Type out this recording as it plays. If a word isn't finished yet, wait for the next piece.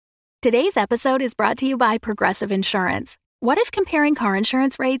Today's episode is brought to you by Progressive Insurance. What if comparing car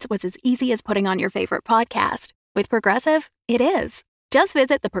insurance rates was as easy as putting on your favorite podcast? With Progressive, it is. Just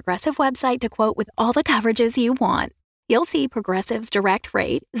visit the Progressive website to quote with all the coverages you want. You'll see Progressive's direct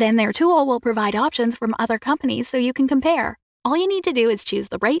rate, then their tool will provide options from other companies so you can compare. All you need to do is choose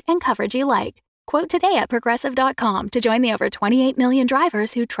the rate and coverage you like. Quote today at Progressive.com to join the over 28 million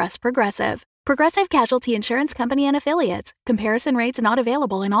drivers who trust Progressive. Progressive Casualty Insurance Company and Affiliates. Comparison rates not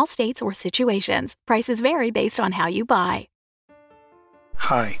available in all states or situations. Prices vary based on how you buy.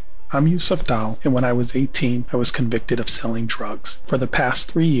 Hi, I'm Yusuf Dal, and when I was 18, I was convicted of selling drugs. For the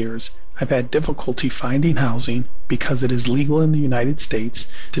past 3 years, I've had difficulty finding housing because it is legal in the United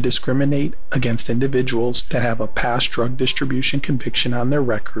States to discriminate against individuals that have a past drug distribution conviction on their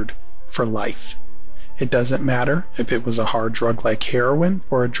record for life. It doesn't matter if it was a hard drug like heroin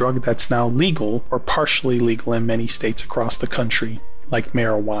or a drug that's now legal or partially legal in many states across the country, like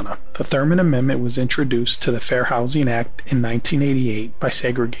marijuana. The Thurman Amendment was introduced to the Fair Housing Act in 1988 by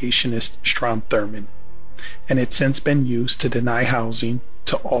segregationist Strom Thurmond, and it's since been used to deny housing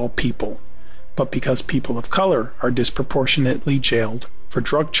to all people. But because people of color are disproportionately jailed for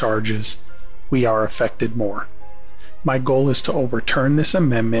drug charges, we are affected more. My goal is to overturn this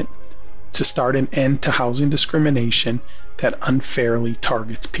amendment to start an end to housing discrimination that unfairly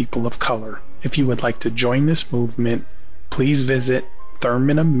targets people of color. If you would like to join this movement, please visit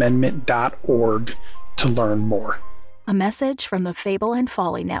ThurmanAmendment.org to learn more. A message from the Fable and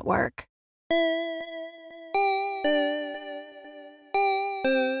Folly Network.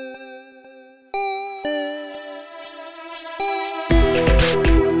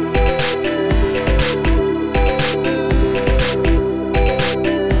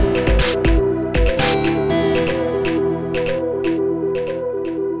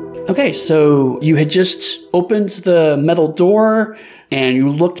 Okay, so you had just opened the metal door and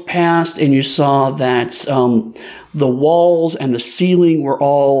you looked past and you saw that the walls and the ceiling were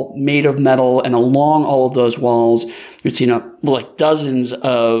all made of metal, and along all of those walls you'd seen like dozens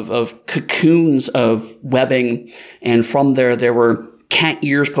of cocoons of webbing, and from there were cat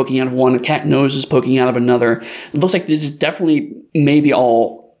ears poking out of one and cat noses poking out of another. It looks like this is definitely maybe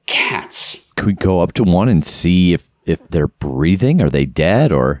all cats. Could we go up to one and see if they're breathing? Are they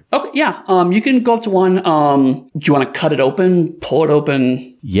dead or? Okay, yeah. You can go up to one. Do you want to cut it open, pull it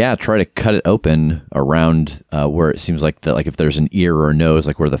open? Yeah, try to cut it open around where it seems like like if there's an ear or a nose,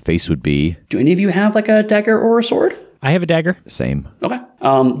 like where the face would be. Do any of you have like a dagger or a sword? I have a dagger. Same. Okay.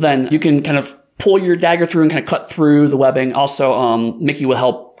 Then you can kind of pull your dagger through and kind of cut through the webbing. Also, Mickey will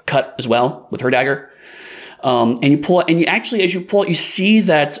help cut as well with her dagger. And you pull it, and you actually, as you pull it, you see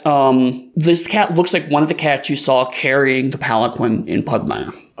that this cat looks like one of the cats you saw carrying the palanquin in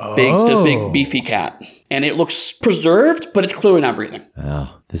Pugmire. The big beefy cat. And it looks preserved, but it's clearly not breathing.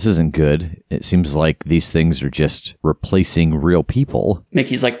 Oh, this isn't good. It seems like these things are just replacing real people.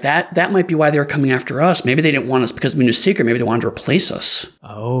 Mickey's like, that might be why they were coming after us. Maybe they didn't want us because we knew secret. Maybe they wanted to replace us.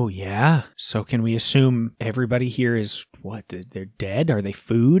 Oh, yeah. So can we assume everybody here is, what, they're dead? Are they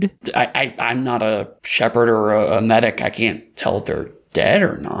food? I'm not a shepherd or a medic. I can't tell if they're dead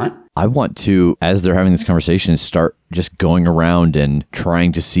or not. I want to, as they're having this conversation, start just going around and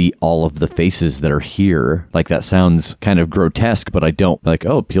trying to see all of the faces that are here. Like, that sounds kind of grotesque, but I don't, like,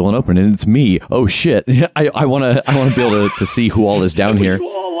 oh, peel it open and it's me. Oh, shit. I want to be able to see who all is down here. You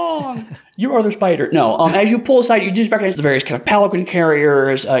all along. You are the spider. No, as you pull aside, you just recognize the various kind of palanquin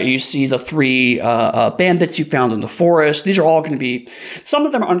carriers. You see the three bandits you found in the forest. These are all going to be, some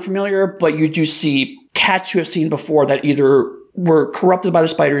of them are unfamiliar, but you do see cats you have seen before that either were corrupted by the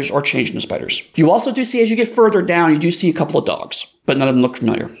spiders or changed into spiders. You also do see, as you get further down, you do see a couple of dogs, but none of them look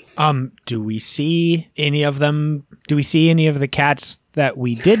familiar. Do we see any of them? Do we see any of the cats that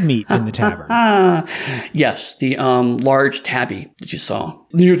we did meet in the tavern? Yes, the large tabby that you saw.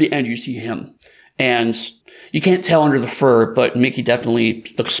 Near the end, you see him. And you can't tell under the fur, but Mickey definitely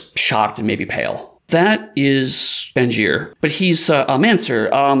looks shocked and maybe pale. That is Benjir, but he's a mancer.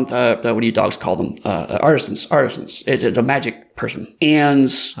 What do you dogs call them? Artisans. It's a magic person. And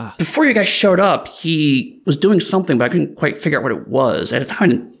before you guys showed up, he was doing something, but I couldn't quite figure out what it was. At the time, I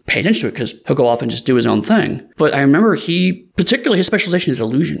didn't pay attention to it because he'll go off and just do his own thing. But I remember particularly his specialization is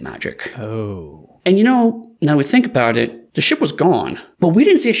illusion magic. Oh. And now we think about it, the ship was gone, but we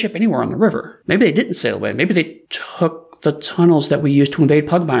didn't see a ship anywhere on the river. Maybe they didn't sail away. Maybe they took the tunnels that we used to invade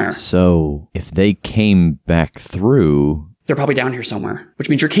Pugmire. So if they came back through, they're probably down here somewhere, which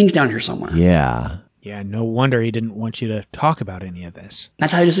means your king's down here somewhere. Yeah. Yeah, no wonder he didn't want you to talk about any of this.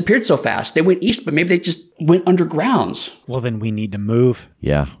 That's how he disappeared so fast. They went east, but maybe they just went undergrounds. Well, then we need to move.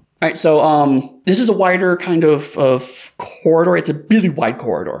 Yeah. All right, so this is a wider kind of corridor. It's a really wide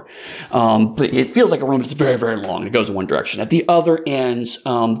corridor, but it feels like a room that's very, very long. It goes in one direction. At the other end,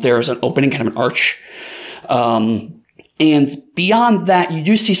 there's an opening, kind of an arch. And beyond that, you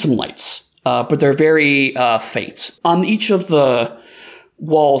do see some lights, but they're very faint. On each of the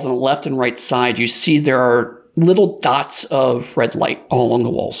walls on the left and right side, you see there are little dots of red light all along the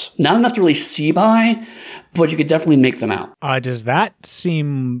walls. Not enough to really see by, but you could definitely make them out. Does that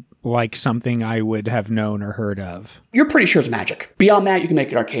seem like something I would have known or heard of? You're pretty sure it's magic. Beyond that, you can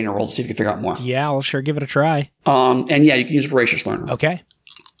make an Arcana roll to see if you can figure out more. Yeah, I'll sure give it a try. And yeah, you can use Voracious Learner. Okay.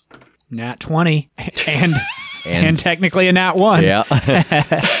 Nat 20. And technically a nat 1. Yeah.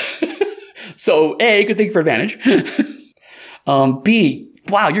 So, A, good thing for advantage. B,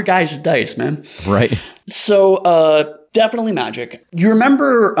 wow, your guys' dice, man. Right. So, definitely magic. You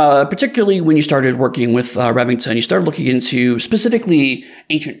remember, particularly when you started working with Revington, you started looking into specifically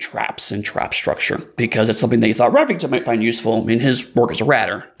ancient traps and trap structure, because it's something that you thought Revington might find useful in his work as a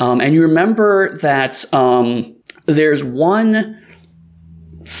ratter. And you remember that there's one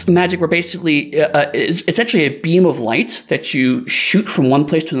magic where basically it's actually a beam of light that you shoot from one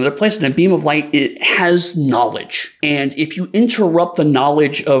place to another place, and a beam of light, it has knowledge. And if you interrupt the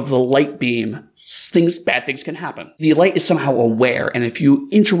knowledge of the light beam, bad things can happen. The light is somehow aware, and if you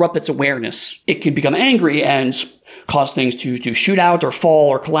interrupt its awareness, it can become angry and cause things to shoot out or fall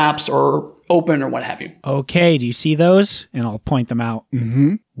or collapse or open or what have you. Okay, do you see those? And I'll point them out.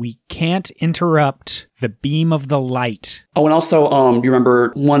 Mm-hmm. We can't interrupt the beam of the light. Oh, and also, you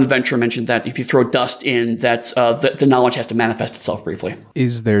remember one adventurer mentioned that if you throw dust in, that the knowledge has to manifest itself briefly.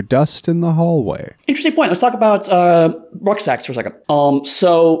 Is there dust in the hallway? Interesting point. Let's talk about rucksacks for a second.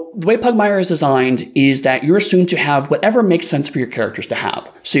 So the way Pugmire is designed is that you're assumed to have whatever makes sense for your characters to have.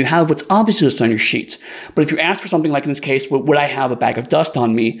 So you have what's obviously listed on your sheet. But if you ask for something like in this case, would I have a bag of dust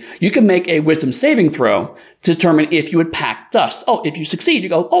on me? You can make a wisdom saving throw to determine if you would pack dust. Oh, if you succeed, you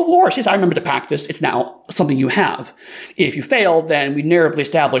go, oh, of course, yes, I remember to pack this. It's now something you have. If you fail, then we narratively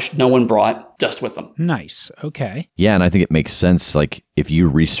established no one brought dust with them. Nice. Okay. Yeah, and I think it makes sense. Like, if you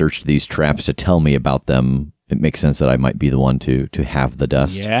researched these traps to tell me about them, it makes sense that I might be the one to have the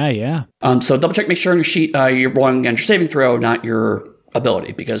dust. Yeah. So double check, make sure on your sheet you're rolling against your saving throw, not your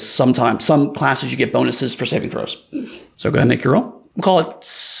ability, because sometimes some classes you get bonuses for saving throws. So go ahead and make your roll. We'll call it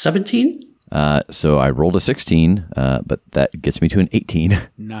 17. So I rolled a 16, but that gets me to an 18.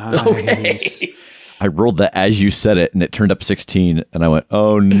 Nice. Okay. I rolled that as you said it, and it turned up 16, and I went,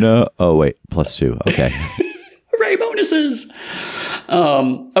 oh no. Oh, wait, +2. Okay. Hooray, bonuses.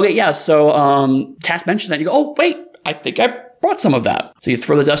 Okay, yeah, so Tass mentioned that. You go, oh, wait, I think I brought some of that. So you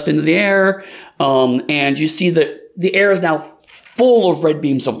throw the dust into the air, and you see that the air is now full of red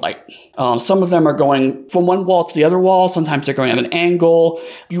beams of light. Some of them are going from one wall to the other wall. Sometimes they're going at an angle.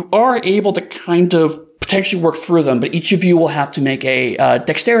 You are able to kind of potentially work through them, but each of you will have to make a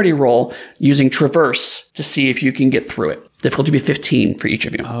dexterity roll using traverse to see if you can get through it. Difficulty will be 15 for each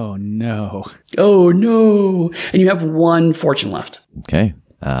of you. Oh, no. Oh, no. And you have one fortune left. Okay.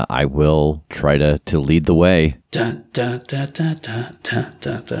 I will try to lead the way. Dun, dun, dun, dun, dun, dun,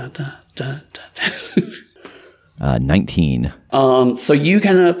 dun, dun, dun, dun, dun. 19. So you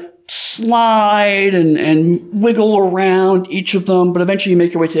kind of slide and wiggle around each of them, but eventually you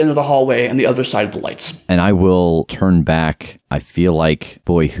make your way to the end of the hallway and the other side of the lights. And I will turn back. I feel like,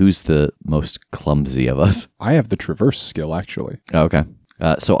 boy, who's the most clumsy of us? I have the traverse skill, actually. Oh, okay.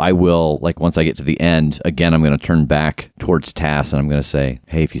 So I will, like, once I get to the end, again, I'm going to turn back towards Tass, and I'm going to say,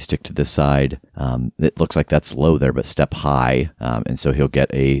 hey, if you stick to this side, it looks like that's low there, but step high. And so he'll get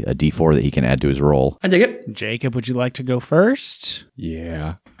a D4 that he can add to his roll. I dig it. Jacob, would you like to go first?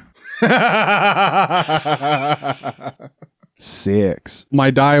 Yeah. 6.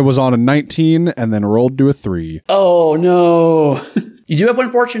 My die was on a 19 and then rolled to a 3. Oh, no. You do have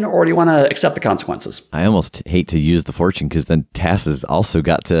one fortune, or do you want to accept the consequences? I almost hate to use the fortune because then Tass has also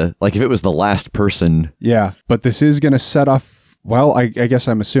got to, like, if it was the last person. Yeah, but this is going to set off. Well, I guess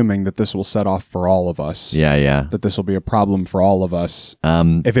I'm assuming that this will set off for all of us. Yeah. That this will be a problem for all of us.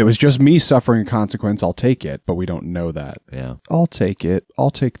 If it was just me suffering a consequence, I'll take it, but we don't know that. Yeah. I'll take it. I'll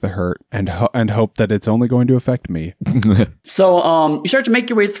take the hurt and hope that it's only going to affect me. So you start to make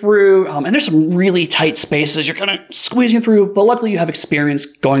your way through, and there's some really tight spaces. You're kind of squeezing through, but luckily you have experience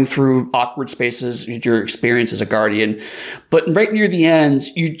going through awkward spaces. Your experience as a guardian. But right near the end,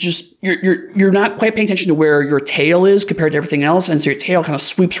 you're not quite paying attention to where your tail is compared to everything else. And so your tail kind of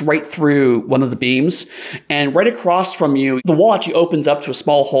sweeps right through one of the beams. And right across from you, the wall actually opens up to a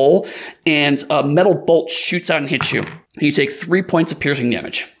small hole, and a metal bolt shoots out and hits you. You take 3 points of piercing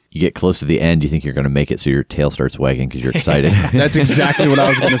damage. you get close to the end, you think you're going to make it, so your tail starts wagging because you're excited. That's exactly what I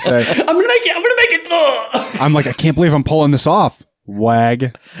was going to say. I'm gonna make it. I'm like, I can't believe I'm pulling this off.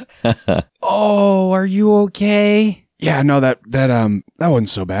 Wag. Oh, are you okay? Yeah, no, that wasn't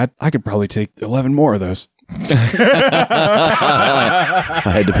so bad. I could probably take 11 more of those. If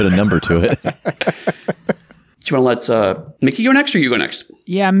I had to put a number to it. Do you want to let Mickey go next, or you go next?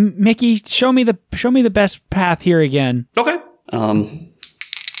 Yeah, Mickey, show me the best path here again. Okay.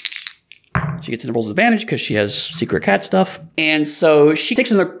 She gets an rolls advantage because she has secret cat stuff, and so she takes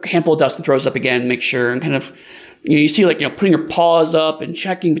another handful of dust and throws it up again, make sure, and kind of, you see putting her paws up and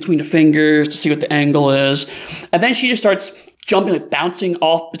checking between the fingers to see what the angle is, and then she just starts jumping, bouncing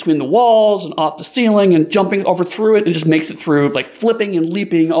off between the walls and off the ceiling and jumping over through it, and just makes it through, flipping and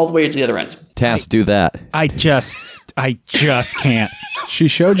leaping all the way to the other end. Tass, do that. I just can't. She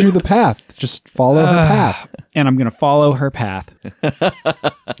showed you the path. Just follow her path. And I'm going to follow her path.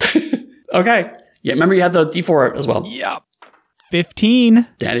 Okay. Yeah, remember you have the D4 as well. Yep. 15.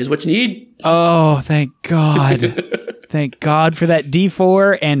 That is what you need. Oh, thank God. Thank God for that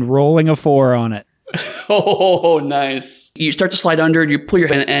D4 and rolling a 4 on it. Oh, nice. You start to slide under, you pull your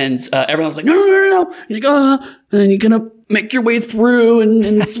hand, and everyone's like, no. You're like, and you're going to make your way through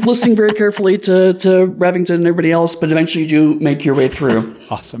and listening very carefully to Revington and everybody else, but eventually you do make your way through.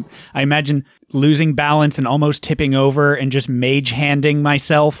 Awesome. I imagine losing balance and almost tipping over and just mage handing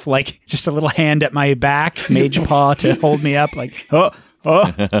myself, just a little hand at my back, mage paw to hold me up,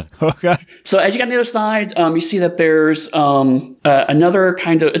 okay. So as you get on the other side, you see that there's another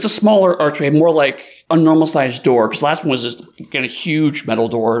kind of, it's a smaller archway, more like a normal sized door, because the last one was just a huge metal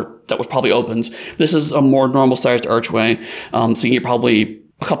door that was probably opened. This is a more normal sized archway, so you can get probably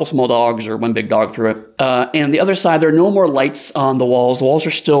a couple small dogs or one big dog through it. And on the other side, there are no more lights on the walls. The walls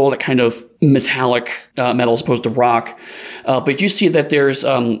are still that kind of metallic metal as opposed to rock. But you see that there's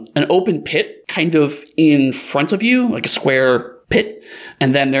an open pit kind of in front of you, like a square pit,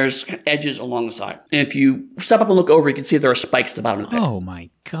 and then there's edges along the side. And if you step up and look over, you can see there are spikes at the bottom of the pit. Oh my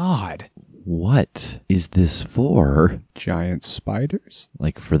God. What is this for? Giant spiders?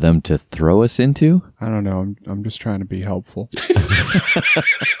 Like for them to throw us into? I don't know. I'm just trying to be helpful.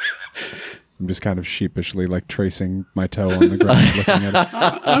 I'm just kind of sheepishly tracing my toe on the ground, looking at it.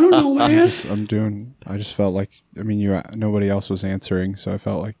 I don't know, man. I just felt like, nobody else was answering, so I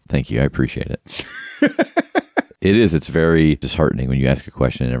felt like. Thank you. I appreciate it. It is. It's very disheartening when you ask a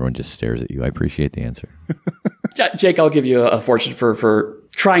question and everyone just stares at you. I appreciate the answer. Jake, I'll give you a fortune for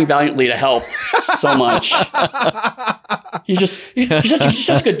trying valiantly to help so much. You're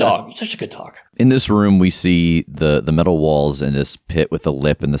such a good dog. You're such a good dog. In this room, we see the metal walls and this pit with the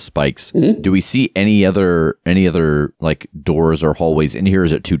lip and the spikes. Mm-hmm. Do we see any other doors or hallways in here?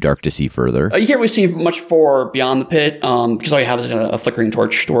 Is it too dark to see further? You can't really see much for beyond the pit because all you have is a flickering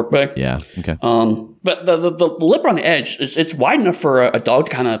torch to work by. Yeah. Okay. But the lip on the edge, it's wide enough for a dog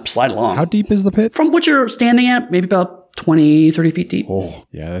to kind of slide along. How deep is the pit? From what you're standing at, maybe about 20, 30 feet deep. Oh,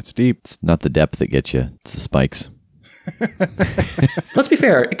 yeah, that's deep. It's not the depth that gets you. It's the spikes. Let's be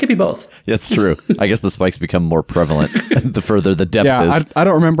fair. It could be both. That's true. I guess the spikes become more prevalent the further the depth is. I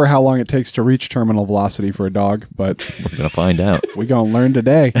don't remember how long it takes to reach terminal velocity for a dog, but we're going to find out. We're going to learn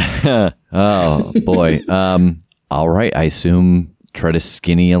today. Oh, boy. All right. I assume try to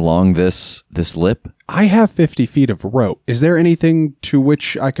skinny along this lip. I have 50 feet of rope. Is there anything to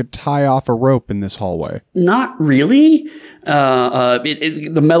which I could tie off a rope in this hallway? Not really.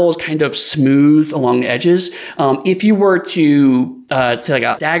 The metal is kind of smooth along the edges. If you were to say like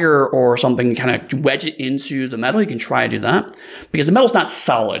a dagger or something, kind of wedge it into the metal, you can try to do that because the metal's not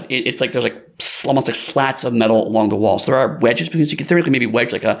solid. It's like there's almost like slats of metal along the wall. So there are wedges between, so you can theoretically maybe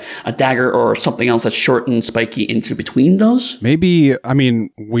wedge like a dagger or something else that's short and spiky into between those. Maybe,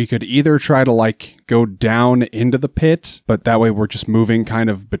 we could either try to go down into the pit, but that way we're just moving kind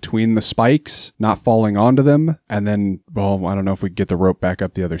of between the spikes, not falling onto them. And then, I don't know if we could get the rope back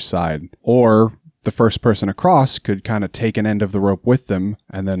up the other side. Or the first person across could kind of take an end of the rope with them,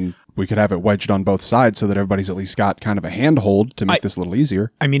 and then we could have it wedged on both sides so that everybody's at least got kind of a handhold to make this a little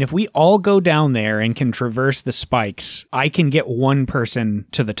easier. If we all go down there and can traverse the spikes, I can get one person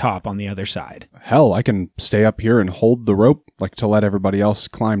to the top on the other side. Hell, I can stay up here and hold the rope, to let everybody else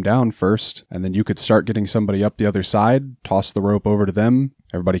climb down first, and then you could start getting somebody up the other side, toss the rope over to them.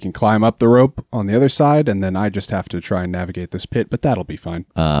 Everybody can climb up the rope on the other side, and then I just have to try and navigate this pit, but that'll be fine.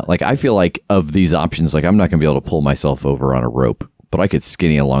 I feel like of these options, I'm not going to be able to pull myself over on a rope, but I could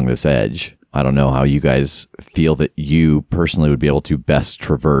skinny along this edge. I don't know how you guys feel that you personally would be able to best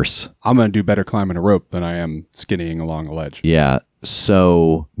traverse. I'm going to do better climbing a rope than I am skinnying along a ledge. Yeah.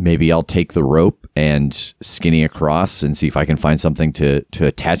 So maybe I'll take the rope and skinny across and see if I can find something to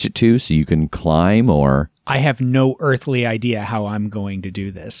attach it to so you can climb, or... I have no earthly idea how I'm going to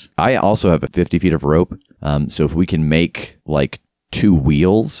do this. I also have 50 feet of rope. So if we can make like 2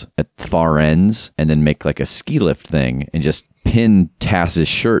 wheels at the far ends and then make like a ski lift thing and just pin Tass's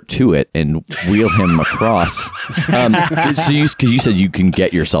shirt to it and wheel him across. Because you said you can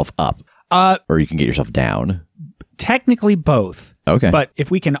get yourself up or you can get yourself down. Technically both. Okay. But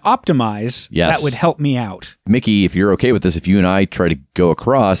if we can optimize, that would help me out. Mickey, if you're okay with this, if you and I try to go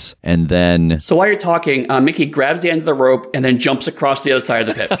across and then... So while you're talking, Mickey grabs the end of the rope and then jumps across the other side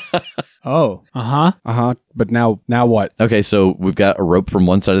of the pit. Oh, uh-huh. Uh-huh. But now what? Okay, so we've got a rope from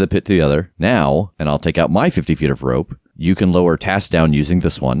one side of the pit to the other. Now, and I'll take out my 50 feet of rope. You can lower Tass down using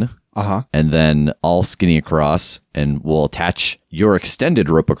this one. Uh-huh. And then I'll skinny across and we'll attach your extended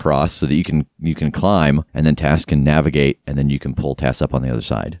rope across so that you can climb, and then Tass can navigate, and then you can pull Tass up on the other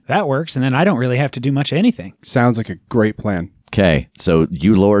side. That works, and then I don't really have to do much of anything. Sounds like a great plan. Okay, so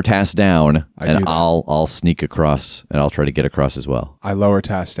you lower Tass down, and do I'll sneak across, and I'll try to get across as well. I lower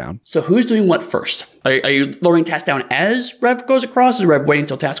Tass down. So who's doing what first? Are you lowering Tass down as Rev goes across? Is Rev waiting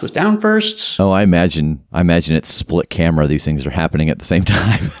until Tass goes down first? Oh, I imagine it's split camera. These things are happening at the same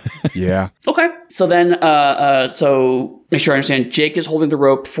time. Yeah. Okay. So then, so make sure I understand. Jake is holding the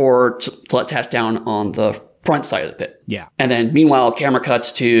rope to let Tass down on the front side of the pit. Yeah. And then meanwhile, camera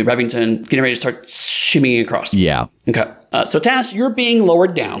cuts to Revington getting ready to start shimmying across. Yeah. Okay. So Tass, you're being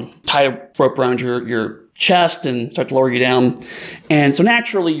lowered down. Tie a rope around your chest and start to lower you down. And so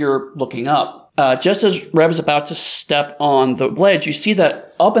naturally, you're looking up. Just as Rev is about to step on the ledge, you see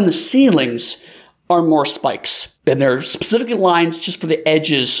that up in the ceilings are more spikes. And they're specifically lined just for the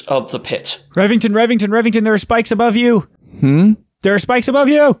edges of the pit. Revington, there are spikes above you. There are spikes above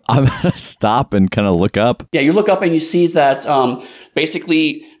you. I'm going to stop and kind of look up. Yeah, you look up and you see that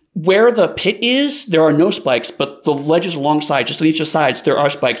basically where the pit is, there are no spikes, but the ledges alongside, just on each of the sides, there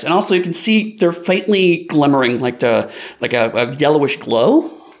are spikes. And also you can see they're faintly glimmering like a yellowish glow,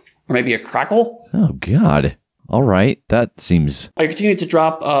 or maybe a crackle. Oh, God. All right. That seems... Are you continuing to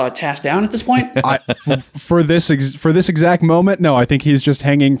drop Tass down at this point? For this exact moment, no, I think he's just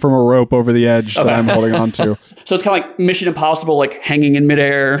hanging from a rope over the edge that I'm holding on to. So it's kind of like Mission Impossible, like hanging in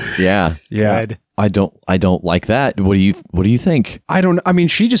midair. Yeah. Yeah. Good. I don't like that. What do you think? I mean,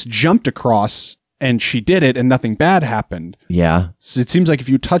 she just jumped across and she did it and nothing bad happened. Yeah. So it seems like if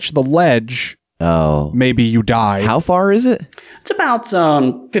you touch the ledge, maybe you die. How far is it? It's about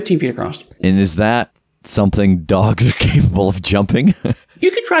 15 feet across. And is that something dogs are capable of jumping?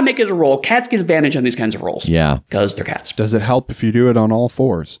 You could try and make it a roll. Cats get advantage on these kinds of rolls. Yeah. Because they're cats. Does it help if you do it on all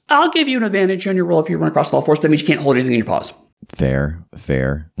fours? I'll give you an advantage on your roll if you run across all fours. That means you can't hold anything in your paws. Fair.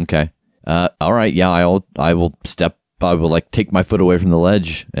 Okay. All right. Yeah, I will take my foot away from the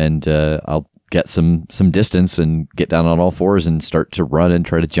ledge and I'll get some distance and get down on all fours and start to run and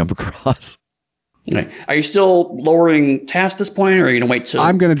try to jump across. Okay. Are you still lowering Tass at this point, or are you going to wait till...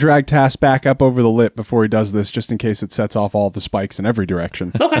 I'm going to drag Tass back up over the lip before he does this, just in case it sets off all the spikes in every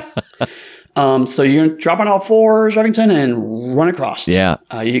direction. Okay. So you're going to drop on all fours, Revington, and run across. Yeah.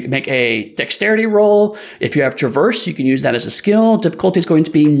 You can make a dexterity roll. If you have traverse, you can use that as a skill. Difficulty is going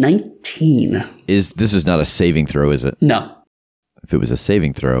to be 19. This is not a saving throw, is it? No. If it was a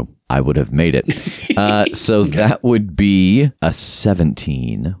saving throw, I would have made it. So that would be a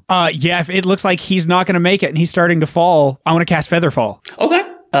 17. Yeah, if it looks like he's not going to make it and he's starting to fall, I want to cast Featherfall.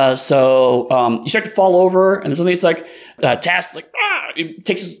 Okay. So you start to fall over, and suddenly it's like Tass like he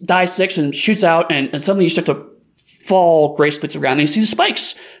takes die 6 and shoots out, and suddenly you start to fall gracefully to the ground, and you see the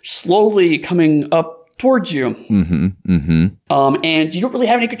spikes slowly coming up towards you. And you don't really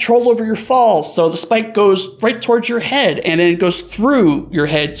have any control over your fall, so the spike goes right towards your head, and then it goes through your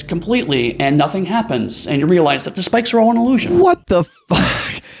head completely, and nothing happens, and you realize that the spikes are all an illusion. What the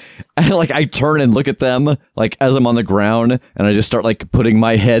fuck? And I turn and look at them as I'm on the ground, and I just start putting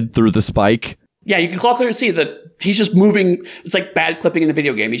my head through the spike. Yeah, you can clearly see that he's just moving. It's like bad clipping in a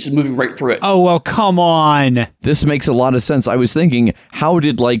video game. He's just moving right through it. Oh, well, come on. This makes a lot of sense. I was thinking, how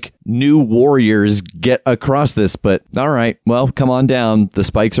did new warriors get across this? But all right, well, come on down. The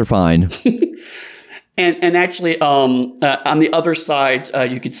spikes are fine. And actually, on the other side,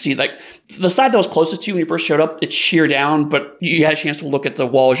 you could see the side that was closest to you when you first showed up, it's sheer down, but you had a chance to look at the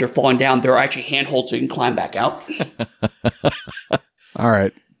wall as you're falling down. There are actually handholds so you can climb back out. All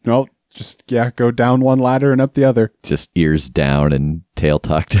right. Well, just, go down one ladder and up the other. Just ears down and tail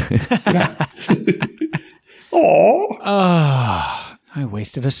tucked. I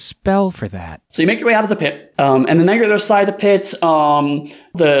wasted a spell for that. So you make your way out of the pit, and then now you're on the other side of the pit.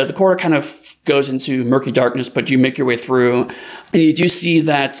 The corridor kind of goes into murky darkness, but you make your way through, and you do see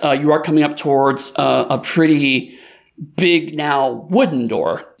that you are coming up towards a pretty big now wooden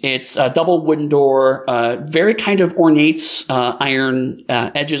door. It's a double wooden door, very kind of ornate iron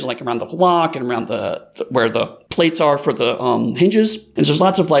edges, like around the block and around where the plates are for the hinges. And so there's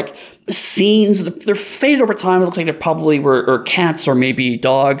lots of like scenes. They're faded over time. It looks like they probably were cats or maybe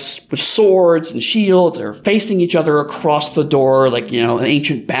dogs with swords and shields. They're facing each other across the door, like, an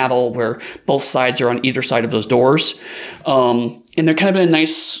ancient battle where both sides are on either side of those doors. And they're kind of in a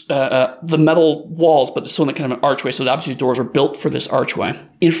nice, the metal walls, but still in kind of an archway. So obviously the doors are built for this archway.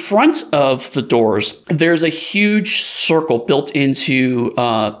 In front of the doors, there's a huge circle built into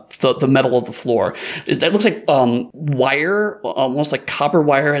the metal of the floor. It looks like wire, almost like copper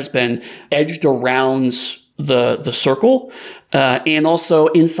wire, has been edged around the circle. And also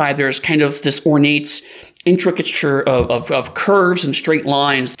inside there's kind of this ornate intricature of curves and straight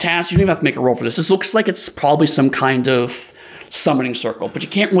lines. Task, you don't even have to make a roll for this. This looks like it's probably some kind of summoning circle, but you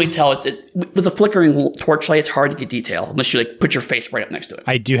can't really tell it. With the flickering torchlight, it's hard to get detail unless you put your face right up next to it.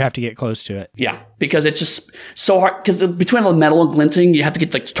 I do have to get close to it. Yeah, because it's just so hard. Because between the metal and glinting, you have to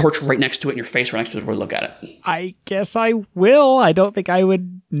get the torch right next to it and your face right next to it before you look at it. I guess I will. I don't think I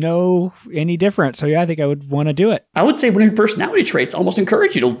would know any different. So yeah, I think I would want to do it. I would say one of your personality traits almost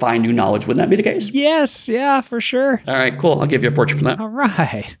encourage you to find new knowledge. Wouldn't that be the case? Yes, yeah, for sure. All right, cool. I'll give you a fortune for that. All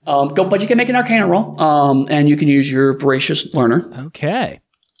right. But you can make an Arcana roll, and you can use your voracious learner. Okay.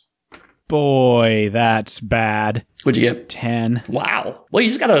 Boy, that's bad. What'd you get? 10. Wow. Well, you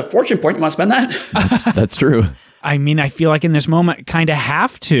just got a fortune point. You want to spend that? That's true. I mean, I feel like in this moment, I kind of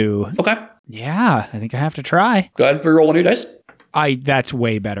have to. Okay. Yeah, I think I have to try. Go ahead and roll one of your dice. That's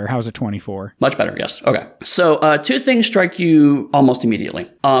way better. How's a 24? Much better, yes. Okay. So two things strike you almost immediately.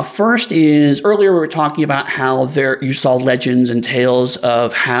 First is, earlier we were talking about how you saw legends and tales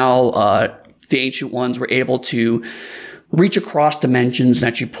of how the Ancient Ones were able to reach across dimensions and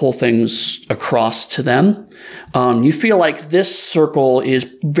actually pull things across to them. You feel like this circle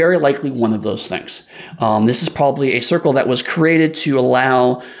is very likely one of those things. This is probably a circle that was created to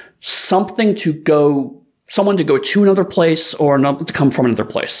allow someone to go to another place or to come from another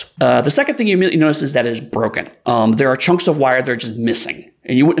place. The second thing you immediately notice is that it is broken. There are chunks of wire that are just missing.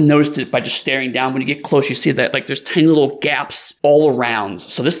 And you wouldn't have noticed it by just staring down. When you get close, you see that there's tiny little gaps all around.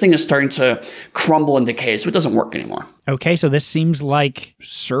 So this thing is starting to crumble and decay, so it doesn't work anymore. Okay, so this seems like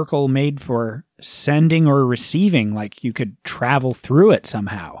circle made for sending or receiving, like you could travel through it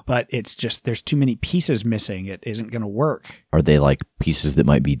somehow. But it's just, there's too many pieces missing. It isn't going to work. Are they like pieces that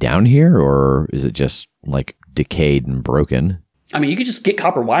might be down here, or is it just like decayed and broken? I mean, you could just get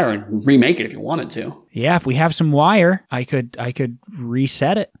copper wire and remake it if you wanted to. Yeah, if we have some wire, I could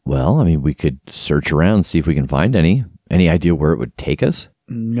reset it. Well, I mean, we could search around, see if we can find any. Any idea where it would take us?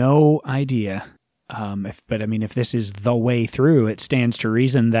 No idea. If this is the way through, it stands to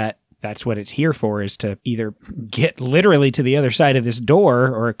reason that that's what it's here for, is to either get literally to the other side of this door,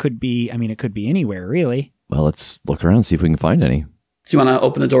 or it could be anywhere, really. Well, let's look around, see if we can find any. So you want to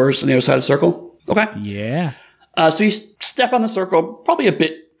open the doors on the other side of the circle? Okay. Yeah. So you step on the circle, probably a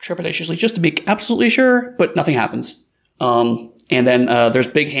bit trepidatiously, just to be absolutely sure, but nothing happens. And then there's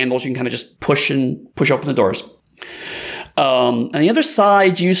big handles. You can kind of just push open the doors. On the other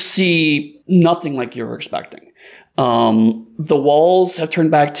side, you see nothing like you were expecting. The walls have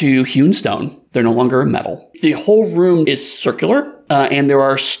turned back to hewn stone. They're no longer metal. The whole room is circular, and there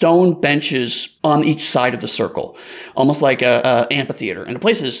are stone benches on each side of the circle, almost like a amphitheater. And the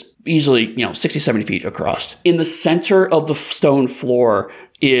place is easily, 60, 70 feet across. In the center of the stone floor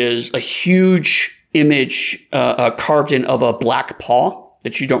is a huge image carved in of a black paw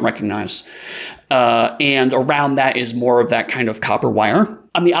that you don't recognize. And around that is more of that kind of copper wire.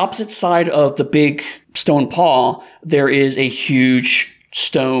 On the opposite side of the big stone paw, there is a huge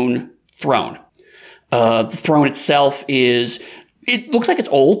stone throne. The throne itself it looks like it's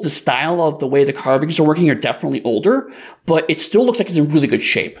old. The style of the way the carvings are working are definitely older, but it still looks like it's in really good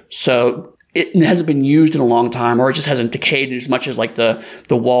shape. So it hasn't been used in a long time, or it just hasn't decayed as much as like the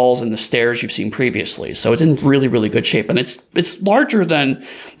walls and the stairs you've seen previously. So it's in really, really good shape, and it's larger than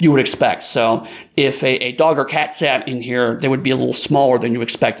you would expect. So if a dog or cat sat in here, they would be a little smaller than you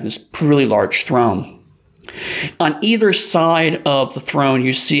expect in this really large throne. On either side of the throne,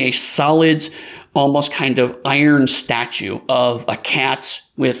 you see a solid, almost kind of iron statue of a cat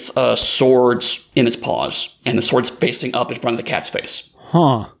with swords in its paws, and the sword's facing up in front of the cat's face.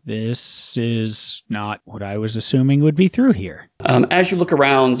 This is not what I was assuming would be through here. As you look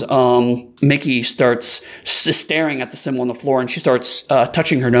around, Mickey starts staring at the symbol on the floor, and she starts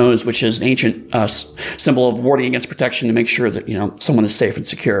touching her nose, which is an ancient symbol of warding against protection to make sure that someone is safe and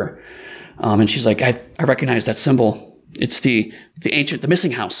secure. And she's like, I recognize that symbol. It's the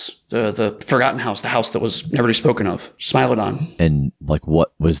missing house, the forgotten house, the house that was never spoken of, Smilodon. And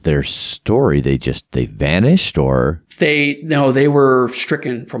what was their story? They vanished, or? They were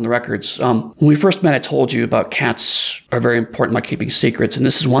stricken from the records. When we first met, I told you about cats are very important about keeping secrets, and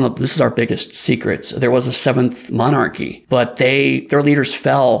this is our biggest secret. There was a 7th monarchy, but their leaders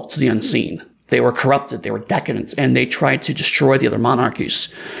fell to the unseen. They were corrupted, they were decadent, and they tried to destroy the other monarchies.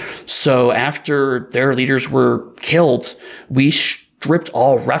 So after their leaders were killed, we stripped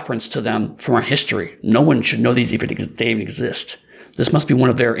all reference to them from our history. No one should know they even exist. This must be one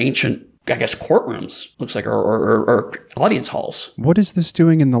of their ancient, I guess, courtrooms, looks like, or audience halls. What is this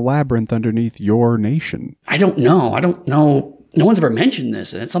doing in the labyrinth underneath your nation? I don't know. No one's ever mentioned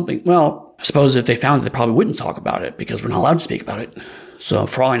this, and it's something, well, I suppose if they found it, they probably wouldn't talk about it because we're not allowed to speak about it. So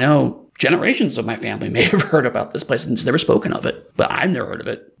for all I know, generations of my family may have heard about this place and it's never spoken of it, but I've never heard of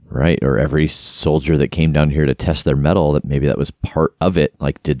it. Right, or every soldier that came down here to test their mettle, that maybe that was part of it.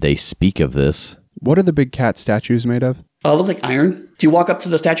 Like, did they speak of this? What are the big cat statues made of? Look like iron. Do you walk up to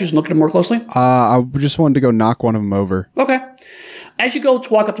the statues and look at them more closely? I just wanted to go knock one of them over. Okay. As you go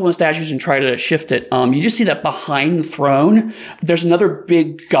to walk up to one of the statues and try to shift it, you just see that behind the throne, there's another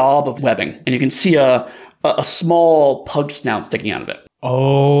big gob of webbing, and you can see a small pug snout sticking out of it.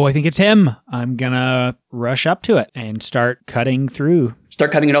 Oh, I think it's him. I'm gonna rush up to it and start cutting through.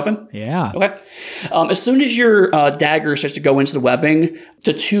 Start cutting it open? Yeah. Okay. As soon as your dagger starts to go into the webbing,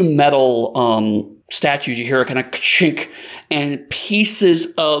 the two metal statues, you hear a kind of chink, and pieces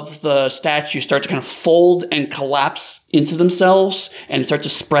of the statue start to kind of fold and collapse into themselves and start to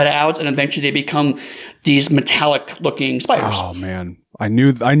spread out, and eventually they become these metallic-looking spiders. Oh, man. I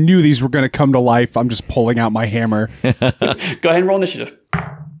knew these were going to come to life. I'm just pulling out my hammer. Go ahead and roll initiative.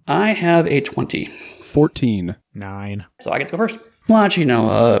 I have a 20. 14. 9. So I get to go first. Well, actually,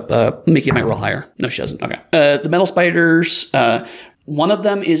 no. Mickey might roll higher. No, she doesn't. Okay. The metal spiders, one of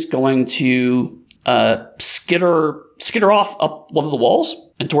them is going to skitter off up one of the walls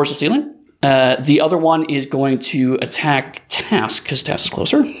and towards the ceiling. The other one is going to attack Task, because Task is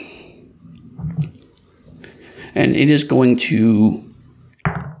closer. And it is going to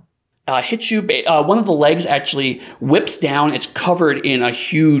hit you. One of the legs actually whips down. It's covered in a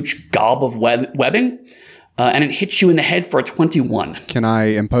huge gob of webbing. And it hits you in the head for a 21. Can I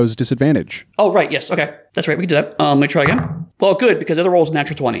impose disadvantage? Oh, right. Yes. Okay. That's right. We can do that. Let me try again. Well, good, because the other roll is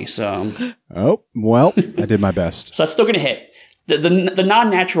natural 20. So. Oh, well, I did my best. So that's still going to hit. The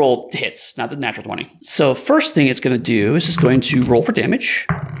non-natural hits, not the natural 20. So first thing it's going to do is it's going to roll for damage.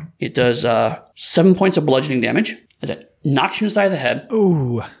 It does 7 points of bludgeoning damage as it knocks you inside the head.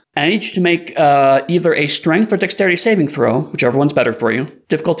 Ooh. And I need you to make either a strength or dexterity saving throw, whichever one's better for you.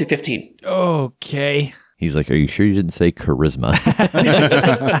 Difficulty 15. Okay. He's like, are you sure you didn't say charisma?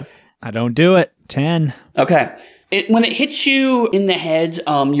 I don't do it. 10. Okay. When it hits you in the head,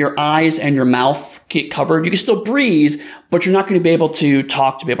 your eyes and your mouth get covered. You can still breathe, but you're not going to be able to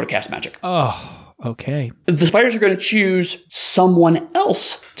talk to be able to cast magic. Oh, okay. The spiders are going to choose someone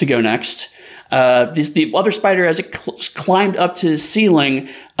else to go next. The other spider, as it climbed up to the ceiling,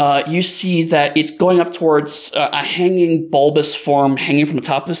 you see that it's going up towards a hanging bulbous form hanging from the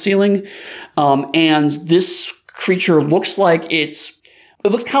top of the ceiling. And this creature looks like it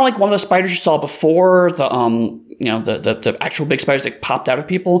looks kind of like one of the spiders you saw before, the actual big spiders that popped out of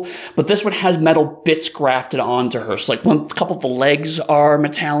people. But this one has metal bits grafted onto her. So like a couple of the legs are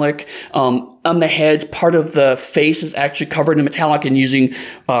metallic. On the head, part of the face is actually covered in metallic and using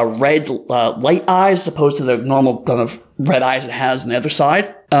red light eyes as opposed to the normal kind of red eyes it has on the other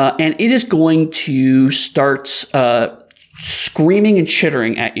side. And it is going to start screaming and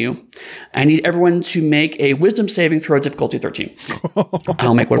chittering at you. I need everyone to make a wisdom saving throw, difficulty 13.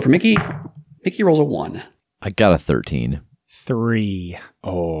 I'll make one for Mickey. Mickey rolls a 1. I got a 13. 3.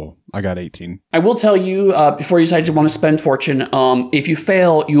 Oh, I got 18. I will tell you, before you decide you want to spend fortune, if you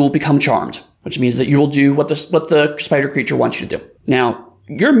fail, you will become charmed, which means that you will do what the spider creature wants you to do. Now,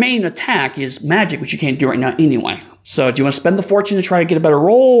 your main attack is magic, which you can't do right now anyway. So do you want to spend the fortune to try to get a better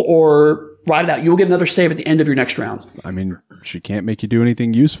roll, or ride it out? You will get another save at the end of your next round. I mean, she can't make you do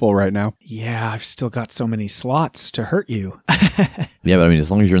anything useful right now. Yeah, I've still got so many slots to hurt you. Yeah, but I mean, as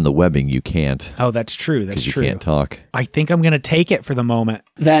long as you're in the webbing, you can't. Oh, that's true. That's true. You can't talk. I think I'm going to take it for the moment.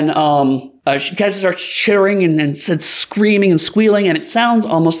 Then she kind of starts chittering and screaming and squealing, and it sounds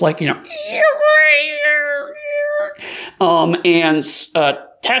almost like, And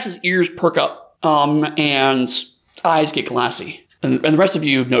Tass's ears perk up, and eyes get glassy. And the rest of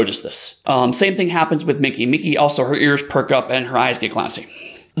you notice this. Same thing happens with Mickey. Mickey also, her ears perk up and her eyes get glassy.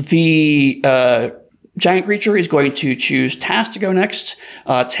 The giant creature is going to choose Tass to go next.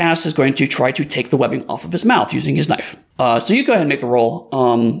 Tass is going to try to take the webbing off of his mouth using his knife. So you go ahead and make the roll.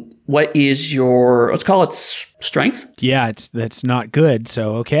 What is your, let's call it strength? Yeah, that's not good,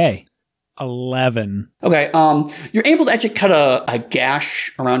 so okay. 11. Okay, you're able to actually cut a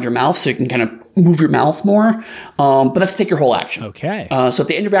gash around your mouth so you can kind of move your mouth more, but that's to take your whole action. Okay. So at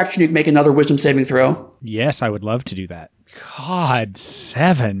the end of your action, you can make another wisdom saving throw. Yes, I would love to do that. God,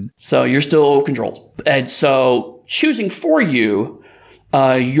 7. So you're still controlled. And so choosing for you,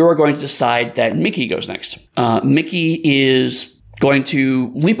 you're going to decide that Mickey goes next. Mickey is going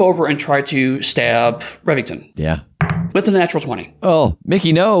to leap over and try to stab Revington. Yeah. With a natural 20. Oh,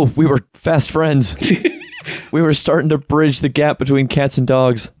 Mickey, no. We were fast friends. We were starting to bridge the gap between cats and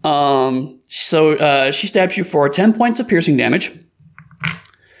dogs. So she stabs you for 10 points of piercing damage.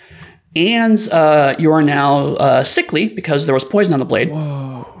 And you are now sickly because there was poison on the blade.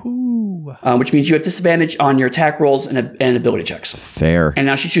 Whoa. Which means you have disadvantage on your attack rolls and ability checks. Fair. And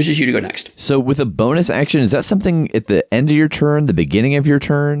now she chooses you to go next. So with a bonus action, is that something at the end of your turn, the beginning of your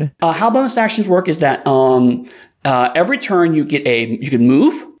turn? How bonus actions work is that every turn you can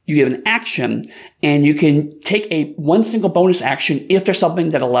move, you get an action, and you can take one single bonus action if there's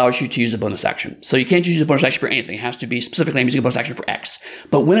something that allows you to use a bonus action. So you can't use a bonus action for anything. It has to be specifically I'm using a bonus action for X.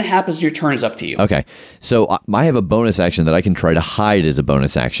 But when it happens, your turn is up to you. Okay. So I have a bonus action that I can try to hide as a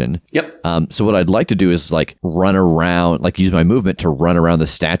bonus action. Yep. So what I'd like to do is like run around, like use my movement to run around the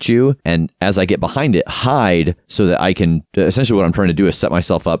statue. And as I get behind it, hide so that I can, essentially what I'm trying to do is set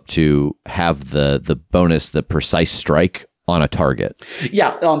myself up to have the bonus, the precise strike on a target.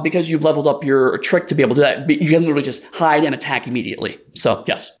 Yeah, because you've leveled up your trick to be able to do that. You can literally just hide and attack immediately. So,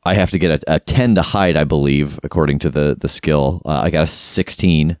 yes. I have to get a 10 to hide, I believe, according to the skill. I got a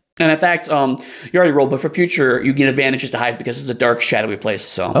 16. And in fact, you already rolled, but for future, you get advantages to hide because it's a dark, shadowy place.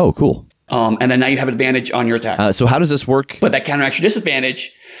 So. Oh, cool. And then now you have advantage on your attack. So how does this work? But that counteracts your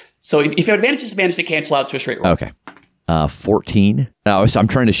disadvantage. So if you have advantage, disadvantage, they cancel out to a straight roll. Okay. 14. So I'm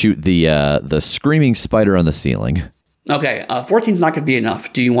trying to shoot the screaming spider on the ceiling. Okay, 14 is not going to be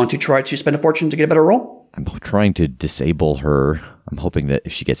enough. Do you want to try to spend a fortune to get a better roll? I'm trying to disable her. I'm hoping that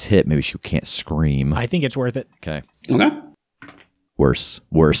if she gets hit, maybe she can't scream. I think it's worth it. Okay. Okay. Worse,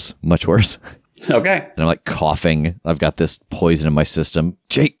 much worse. Okay. And I'm like coughing. I've got this poison in my system.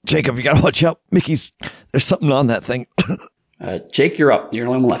 Jacob, you gotta watch out. There's something on that thing. Jake, you're up. You're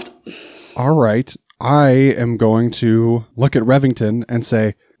the only one left. All right. I am going to look at Revington and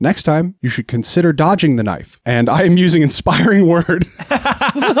say, next time, you should consider dodging the knife. And I am using Inspiring Word,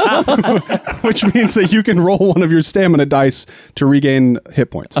 which means that you can roll one of your stamina dice to regain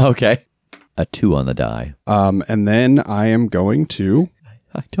hit points. Okay. A 2 on the die. And then I am going to...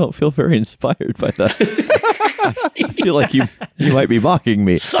 I don't feel very inspired by that. I feel like you might be mocking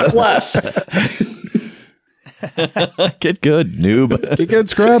me. Suck less. Get good, noob. Get good,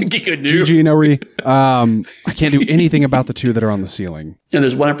 scrub. Get good, noob. GG, no re. I can't do anything about the 2 that are on the ceiling. And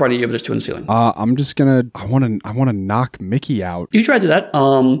there's one in front of you, but there's 2 in the ceiling. I'm just gonna... I want to knock Mickey out. You try to do that.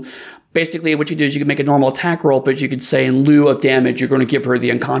 Basically, what you do is you can make a normal attack roll, but you could say in lieu of damage, you're going to give her the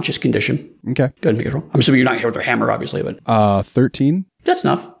unconscious condition. Okay. Go ahead and make a roll. I'm assuming you're not hit with her hammer, obviously, but 13. That's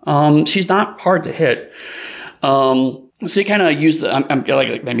enough. She's not hard to hit. So you kind of use the. I'm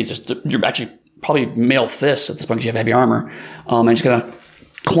like maybe just you're actually probably male fists at this point because you have heavy armor. And just gonna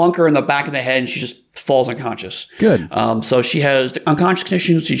clunk her in the back of the head, and she just falls unconscious. Good. So she has the unconscious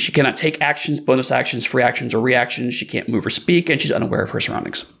condition. So she cannot take actions, bonus actions, free actions, or reactions. She can't move or speak, and she's unaware of her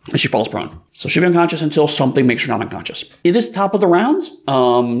surroundings. And she falls prone. So she'll be unconscious until something makes her not unconscious. It is top of the round.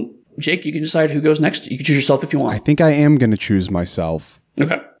 Jake, you can decide who goes next. You can choose yourself if you want. I think I am going to choose myself.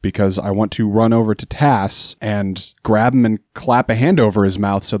 Okay. Because I want to run over to Tass and grab him and clap a hand over his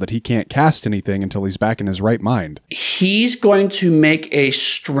mouth so that he can't cast anything until he's back in his right mind. He's going to make a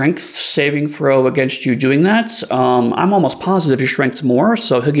strength saving throw against you doing that. I'm almost positive your strength's more,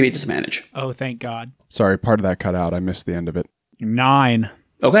 so he'll give you a disadvantage. Oh, thank God. Sorry, part of that cut out. I missed the end of it. 9.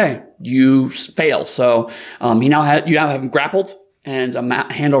 Okay, you fail. So you now have him grappled and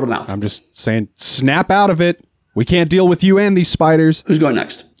a hand over the mouth. I'm just saying, snap out of it. We can't deal with you and these spiders. Who's going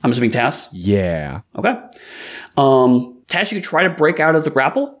next? I'm assuming Tass. Yeah. Okay. Tass, you could try to break out of the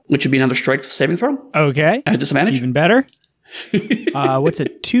grapple, which would be another strength saving throw. Okay. At disadvantage. Even better. What's a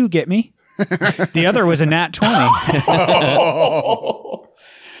 2 get me? The other was a nat 20.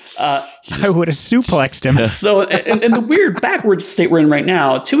 I would have suplexed him. So, in the weird backwards state we're in right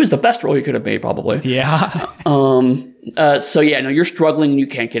now, 2 is the best roll you could have made, probably. Yeah. You're struggling and you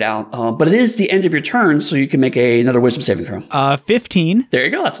can't get out. But it is the end of your turn, so you can make another wisdom saving throw. 15. There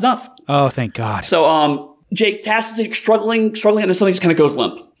you go. That's enough. Oh, thank God. So, Jake, Tass is struggling, and then something just kind of goes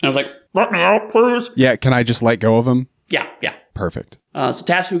limp. And I was like, let me out, please. Yeah, can I just let go of him? Yeah. Perfect. So,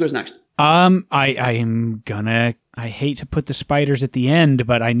 Tass, who goes next? I hate to put the spiders at the end,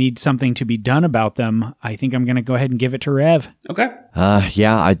 but I need something to be done about them. I think I'm gonna go ahead and give it to Rev. Okay.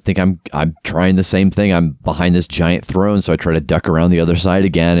 Yeah, I think I'm trying the same thing. I'm behind this giant throne, so I try to duck around the other side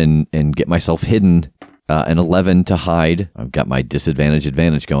again and get myself hidden. An 11 to hide. I've got my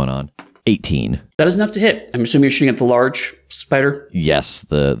advantage going on. 18. That is enough to hit. I'm assuming you're shooting at the large spider. Yes,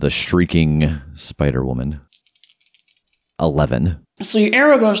 the shrieking spider woman. 11. So your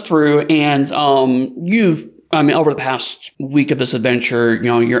arrow goes through, and over the past week of this adventure,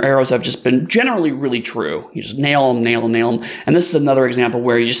 your arrows have just been generally really true. You just nail them. And this is another example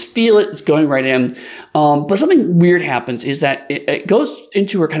where you just feel it's going right in. But something weird happens is that it goes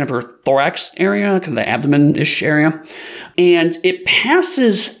into her thorax area, kind of the abdomen-ish area. And it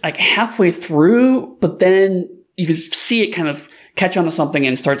passes like halfway through, but then you can see it kind of catch onto something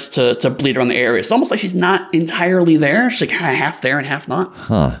and starts to bleed around the area. It's almost like she's not entirely there. She's like kind of half there and half not.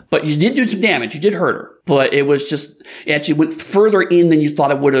 Huh. But you did do some damage. You did hurt her. But it was just, it actually went further in than you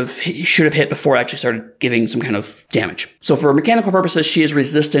thought it should have hit before it actually started giving some kind of damage. So for mechanical purposes, she is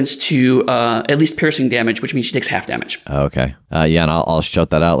resistant to at least piercing damage, which means she takes half damage. Okay. And I'll shout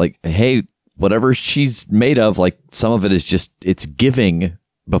that out. Like, hey, whatever she's made of, like some of it is just, it's giving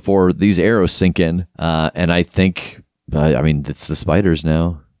before these arrows sink in. And I think... it's the spiders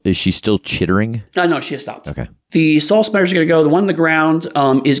now. Is she still chittering? No, she has stopped. Okay. The soul spiders are going to go. The one on the ground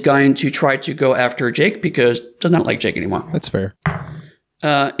is going to try to go after Jake because it does not like Jake anymore. That's fair.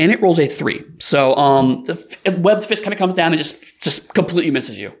 And it rolls a 3. So the webbed fist kind of comes down and just completely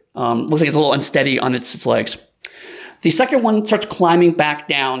misses you. Looks like it's a little unsteady on its legs. The second one starts climbing back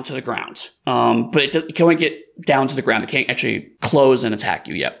down to the ground. But it can't get down to the ground. It can't actually close and attack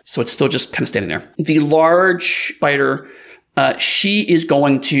you yet. So it's still just kind of standing there. The large spider, she is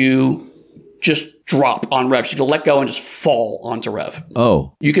going to just drop on Rev. She's going to let go and just fall onto Rev.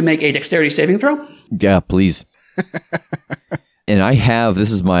 Oh. You can make a dexterity saving throw. Yeah, please. And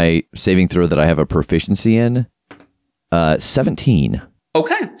this is my saving throw that I have a proficiency in. 17.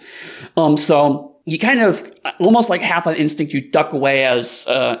 Okay. So you kind of, almost like half an instinct, you duck away as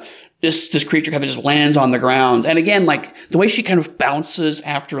this creature kind of just lands on the ground. And again, like the way she kind of bounces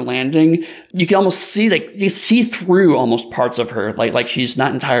after landing, you can almost see, you see through almost parts of her, like she's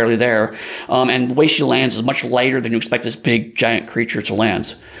not entirely there. And the way she lands is much lighter than you expect this big giant creature to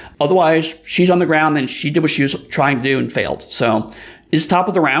land. Otherwise, she's on the ground and she did what she was trying to do and failed. So it's top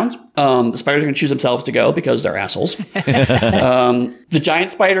of the round. The spiders are going to choose themselves to go because they're assholes. The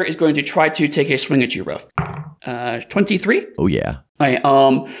giant spider is going to try to take a swing at you, Ruff. 23? Oh, yeah.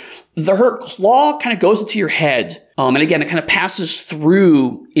 Her claw kind of goes into your head. And again, it kind of passes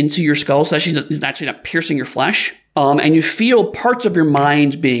through into your skull, so she's actually not piercing your flesh. And you feel parts of your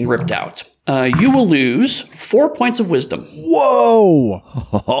mind being ripped out. You will lose 4 points of wisdom. Whoa!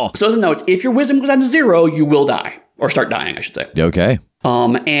 So as a note, if your wisdom goes down to 0, you will die. Or start dying, I should say. Okay.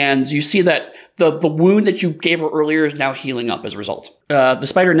 And you see that the wound that you gave her earlier is now healing up as a result. The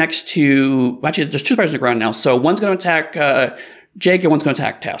spider next to... Actually, there's 2 spiders on the ground now. So one's going to attack Jake and one's going to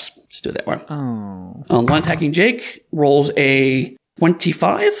attack Tess. Let's do it that way. Oh. The one attacking Jake rolls a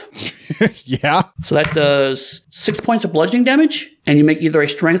 25. Yeah. So that does 6 points of bludgeoning damage, and you make either a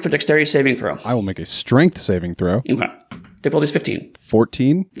strength or dexterity saving throw. I will make a strength saving throw. Okay. Difficulty is 15.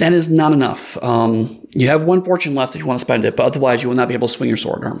 14. That is not enough. You have 1 fortune left if you want to spend it, but otherwise you will not be able to swing your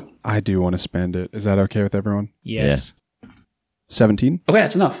sword arm. I do want to spend it. Is that okay with everyone? Yes. 17. Okay,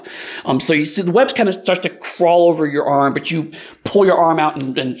 that's enough. So you see the webs kind of starts to crawl over your arm, but you pull your arm out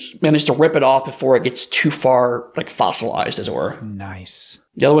and manage to rip it off before it gets too far, fossilized, as it were. Nice.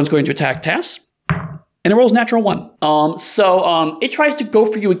 The other one's going to attack Tess. And it rolls natural 1. So it tries to go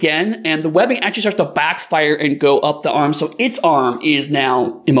for you again, and the webbing actually starts to backfire and go up the arm. So its arm is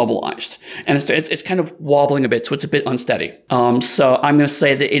now immobilized, and it's kind of wobbling a bit, so it's a bit unsteady. So I'm going to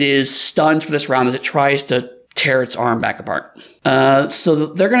say that it is stunned for this round as it tries to tear its arm back apart. So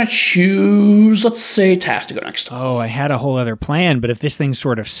they're going to choose, let's say, Tass to go next. Oh, I had a whole other plan, but if this thing's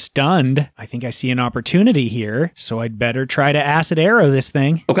sort of stunned, I think I see an opportunity here. So I'd better try to acid arrow this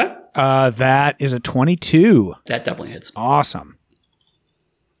thing. Okay. That is a 22. That definitely hits. Awesome.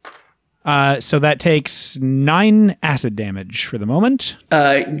 So that takes 9 acid damage for the moment.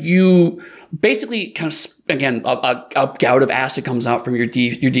 You basically kind of, again, a gout of acid comes out from your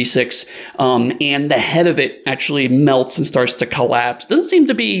D6, and the head of it actually melts and starts to collapse. Doesn't seem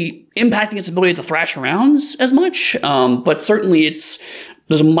to be impacting its ability to thrash around as much, but certainly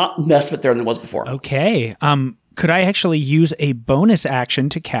there's a lot less of it there than there was before. Okay. Could I actually use a bonus action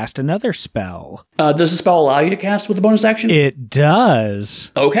to cast another spell? Does the spell allow you to cast with a bonus action? It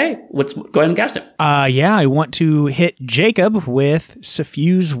does. Okay, go ahead and cast it. Yeah, I want to hit Jacob with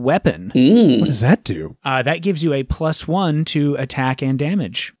Suffuse Weapon. What does that do? That gives you a +1 to attack and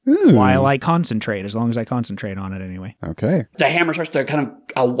damage while I concentrate, as long as I concentrate on it anyway. Okay. The hammer starts to kind of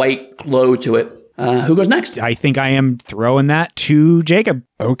a white glow to it. Who goes next? I think I am throwing that to Jacob.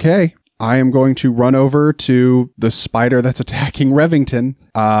 Okay. I am going to run over to the spider that's attacking Revington.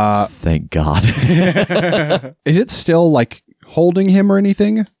 Thank God. Is it still like holding him or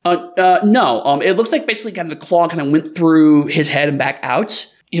anything? No. It looks like basically kind of the claw kind of went through his head and back out.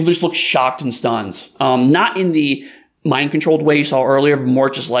 He just looks shocked and stunned. Not in the mind-controlled way you saw earlier, but more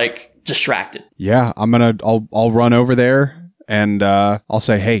just like distracted. Yeah, I'll run over there. And I'll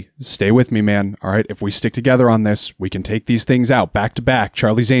say, hey, stay with me, man. All right, if we stick together on this, we can take these things out back to back,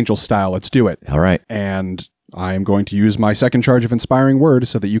 Charlie's Angels style. Let's do it. All right. And I am going to use my second charge of Inspiring Word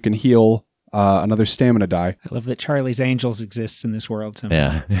so that you can heal another stamina die. I love that Charlie's Angels exists in this world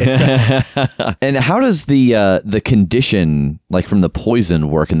somehow. Yeah. And how does the condition, like from the poison,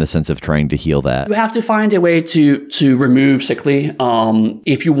 work in the sense of trying to heal that? You have to find a way to remove sickly.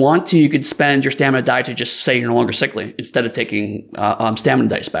 If you want to, you could spend your stamina die to just say you're no longer sickly instead of taking stamina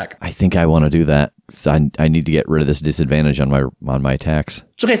dice back. I think I want to do that. So I need to get rid of this disadvantage on my attacks.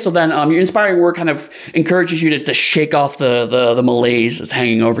 Okay, so then your inspiring word kind of encourages you to shake off the malaise that's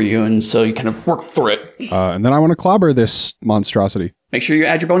hanging over you, and so you kind of work through it. And then I want to clobber this monstrosity. Make sure you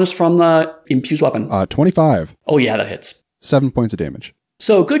add your bonus from the infused weapon. 25. Oh yeah, that hits. 7 points of damage.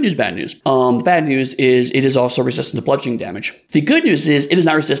 So good news, bad news. The bad news is it is also resistant to bludgeoning damage. The good news is it is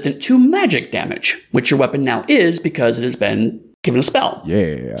not resistant to magic damage, which your weapon now is because it has been given a spell.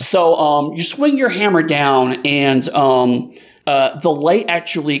 Yeah. So you swing your hammer down, and the light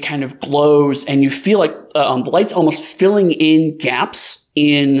actually kind of glows, and you feel like the light's almost filling in gaps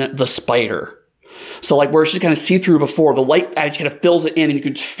in the spider. So like where it's just kind of see-through before, the light actually kind of fills it in, and you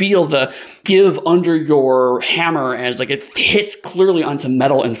can feel the give under your hammer as like it hits clearly onto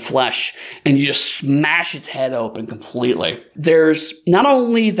metal and flesh, and you just smash its head open completely. There's not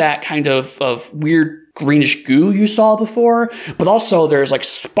only that kind of weird greenish goo you saw before, but also there's like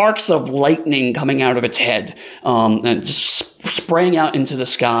sparks of lightning coming out of its head and just spraying out into the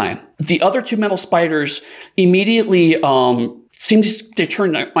sky. The other two metal spiders immediately seem to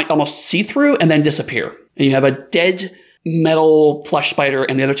turn like almost see-through and then disappear. And you have a dead metal flesh spider,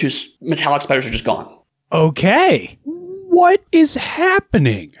 and the other two metallic spiders are just gone. Okay. What is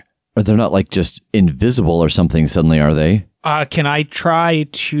happening? Or they're not like just invisible or something suddenly, are they? Can I try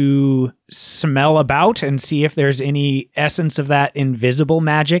to smell about and see if there's any essence of that invisible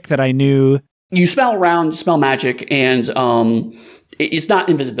magic that I knew? You smell around, smell magic, and it's not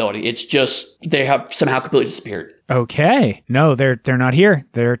invisibility. It's just they have somehow completely disappeared. Okay. No, they're not here.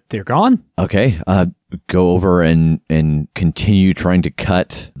 They're gone. Okay. Go over and continue trying to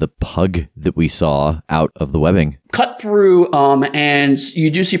cut the pug that we saw out of the webbing. Cut through, and you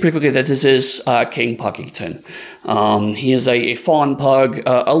do see pretty quickly that this is King Puckington. He is a fawn pug,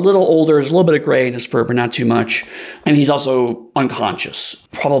 a little older, there's a little bit of gray in his fur, but not too much. And he's also unconscious,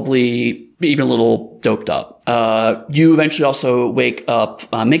 probably even a little doped up. You eventually also wake up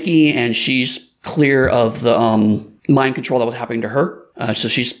Mickey, and she's clear of the mind control that was happening to her. So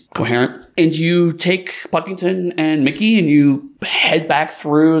she's coherent. And you take Puckington and Mickey, and you head back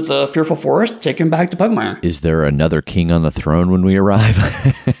through the fearful forest, take him back to Pugmire. Is there another king on the throne when we arrive?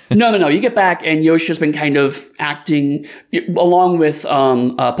 No. You get back, and Yoshi's been kind of acting along with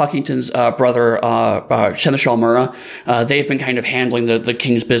Puckington's brother, Seneschal Mura. They've been kind of handling the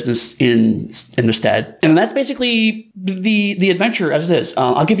king's business in their stead. And that's basically the adventure as it is.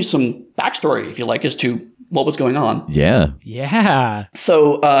 I'll give you some backstory, if you like, as to what was going on. Yeah.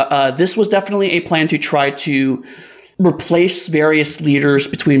 So this was definitely a plan to try to replace various leaders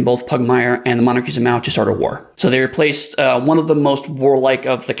between both Pugmire and the monarchies of Mao to start a war. So they replaced one of the most warlike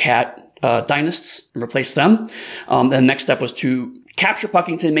of the cat dynasts, replaced them. The next step was to capture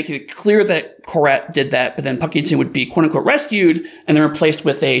Puckington, make it clear that Korat did that, but then Puckington would be quote-unquote rescued and then replaced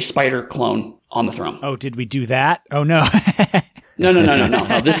with a spider clone on the throne. Oh, did we do that? Oh, no.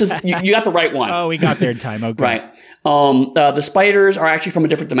 No. This is you got the right one. Oh, we got there in time. Okay. Right. The spiders are actually from a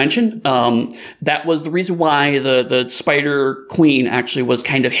different dimension. That was the reason why the spider queen actually was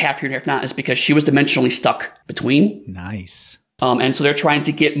kind of half here and half not, is because she was dimensionally stuck between. Nice. And so they're trying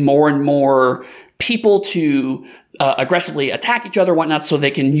to get more and more people to aggressively attack each other and whatnot, so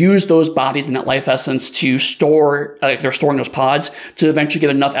they can use those bodies and that life essence to store, they're storing those pods, to eventually get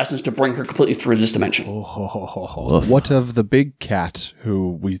enough essence to bring her completely through this dimension. What of the big cat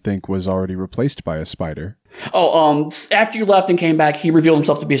who we think was already replaced by a spider? After you left and came back, he revealed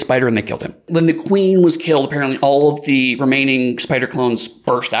himself to be a spider and they killed him. When the queen was killed, apparently all of the remaining spider clones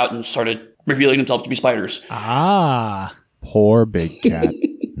burst out and started revealing themselves to be spiders. Ah. Poor big cat.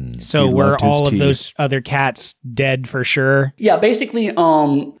 So He were loved his all of teeth. those other cats dead for sure? Yeah, basically,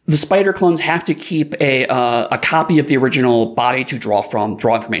 the spider clones have to keep a copy of the original body to draw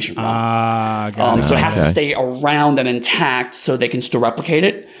information from. So it has to stay around and intact so they can still replicate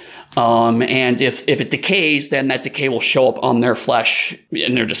it. And if it decays, then that decay will show up on their flesh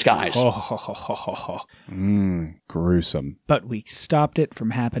in their disguise. Gruesome. But we stopped it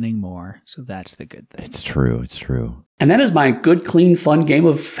from happening more, so that's the good thing. It's true. It's true. And that is my good, clean, fun game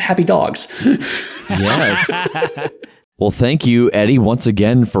of happy dogs. Yes. Well, thank you, Eddie, once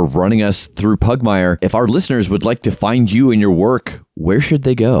again for running us through Pugmire. If our listeners would like to find you and your work, where should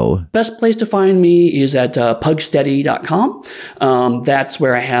they go? Best place to find me is at pugsteady.com. That's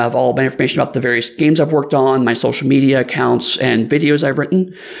where I have all my information about the various games I've worked on, my social media accounts, and videos I've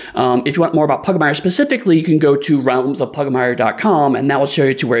written. If you want more about Pugmire specifically, you can go to realmsofpugmire.com, and that will show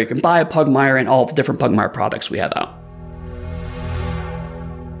you to where you can buy a Pugmire and all the different Pugmire products we have out.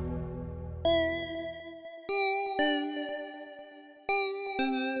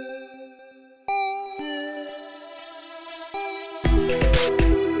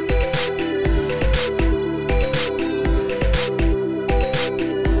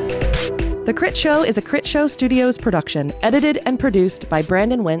 The Critshow is a Critshow Studios production, edited and produced by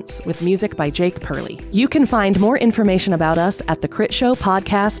Brandon Wentz with music by Jake Purley. You can find more information about us at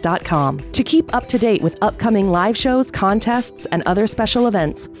thecritshowpodcast.com. To keep up to date with upcoming live shows, contests, and other special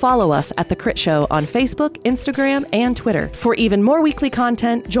events, follow us at The Crit Show on Facebook, Instagram, and Twitter. For even more weekly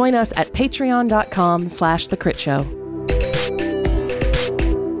content, join us at patreon.com/thecritshow.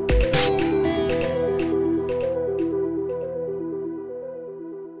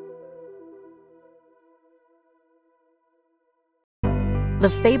 The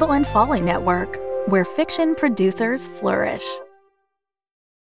Fable and Folly Network, where fiction producers flourish.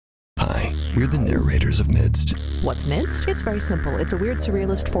 Hi, we're the narrators of Midst. What's Midst? It's very simple. It's a weird,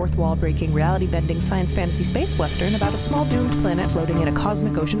 surrealist, fourth-wall-breaking, reality-bending science fantasy space western about a small doomed planet floating in a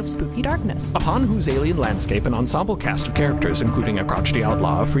cosmic ocean of spooky darkness. Upon whose alien landscape an ensemble cast of characters, including a crotchety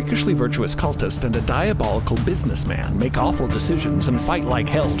outlaw, a freakishly virtuous cultist, and a diabolical businessman, make awful decisions and fight like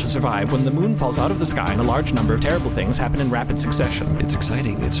hell to survive when the moon falls out of the sky and a large number of terrible things happen in rapid succession. It's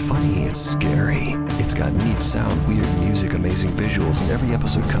exciting, it's funny, it's scary. It's got neat sound, weird music, amazing visuals, and every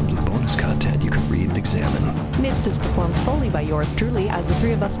episode comes with bonus content you can read and examine. Midst is performed solely by yours truly, as the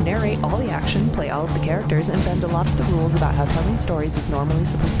three of us narrate all the action, play all of the characters, and bend a lot of the rules about how telling stories is normally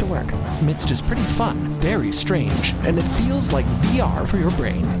supposed to work. Midst is pretty fun, very strange, and it feels like VR for your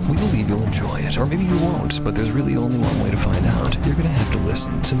brain. We believe you'll enjoy it, or maybe you won't, but there's really only one way to find out. You're gonna have to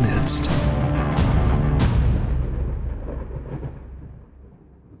listen to Midst.